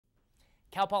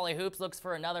Cal Poly Hoops looks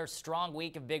for another strong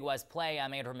week of Big West play.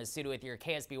 I'm Andrew Masuda with your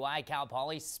KSBY Cal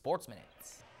Poly Sports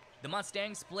Minutes. The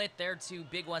Mustangs split their two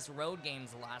Big West road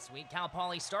games last week. Cal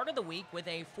Poly started the week with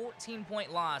a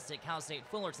 14-point loss at Cal State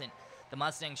Fullerton. The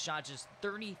Mustangs shot just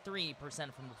 33%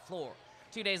 from the floor.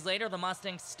 2 days later, the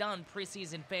Mustangs stunned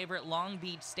preseason favorite Long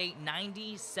Beach State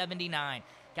 90-79.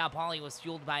 Cal Poly was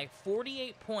fueled by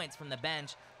 48 points from the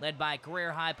bench, led by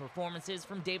career-high performances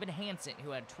from David Hansen,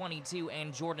 who had 22,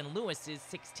 and Jordan Lewis's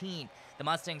 16. The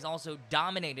Mustangs also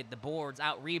dominated the boards,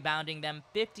 out-rebounding them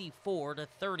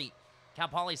 54-30. Cal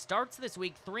Poly starts this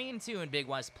week 3-2 in Big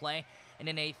West play and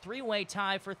in a three-way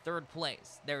tie for third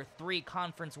place. Their 3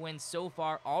 conference wins so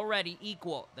far already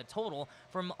equal the total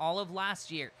from all of last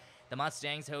year. The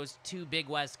Mustangs host 2 Big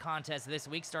West contests this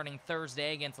week, starting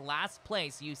Thursday against last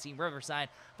place UC Riverside,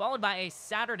 followed by a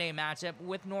Saturday matchup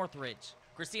with Northridge.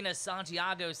 Christina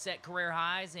Santiago set career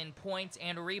highs in points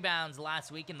and rebounds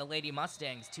last week in the Lady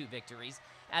Mustangs' 2 victories.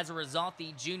 As a result,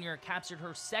 the junior captured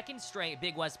her 2nd straight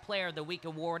Big West Player of the Week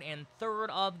award and 3rd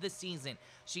of the season.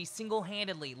 She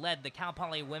single-handedly led the Cal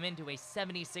Poly women to a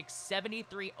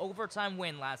 76-73 overtime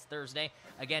win last Thursday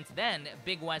against then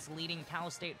Big West leading Cal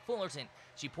State Fullerton.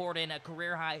 She poured in a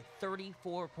career-high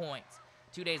 34 points.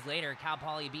 2 days later, Cal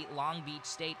Poly beat Long Beach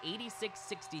State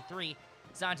 86-63.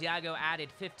 Santiago added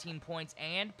 15 points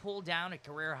and pulled down a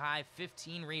career-high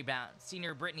 15 rebounds.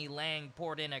 Senior Brittany Lang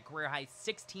poured in a career-high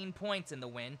 16 points in the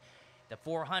win, the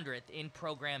 400th in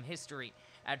program history.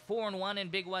 At 4-1 in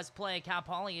Big West play, Cal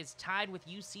Poly is tied with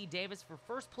UC Davis for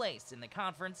first place in the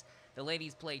conference. The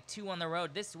ladies play 2 on the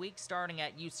road this week, starting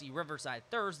at UC Riverside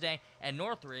Thursday and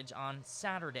Northridge on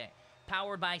Saturday.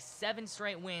 Powered by 7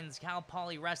 straight wins, Cal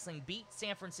Poly Wrestling beat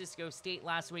San Francisco State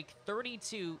last week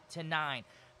 32-9.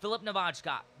 Philip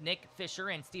Novachka, Nick Fisher,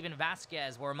 and Steven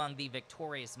Vasquez were among the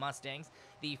victorious Mustangs.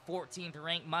 The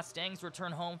 14th-ranked Mustangs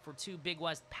return home for 2 Big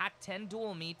West Pac-10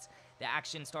 dual meets. The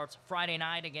action starts Friday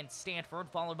night against Stanford,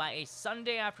 followed by a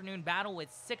Sunday afternoon battle with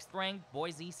 6th-ranked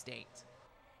Boise State.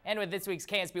 And with this week's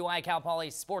KSBY Cal Poly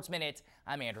Sports Minute,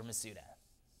 I'm Andrew Masuda.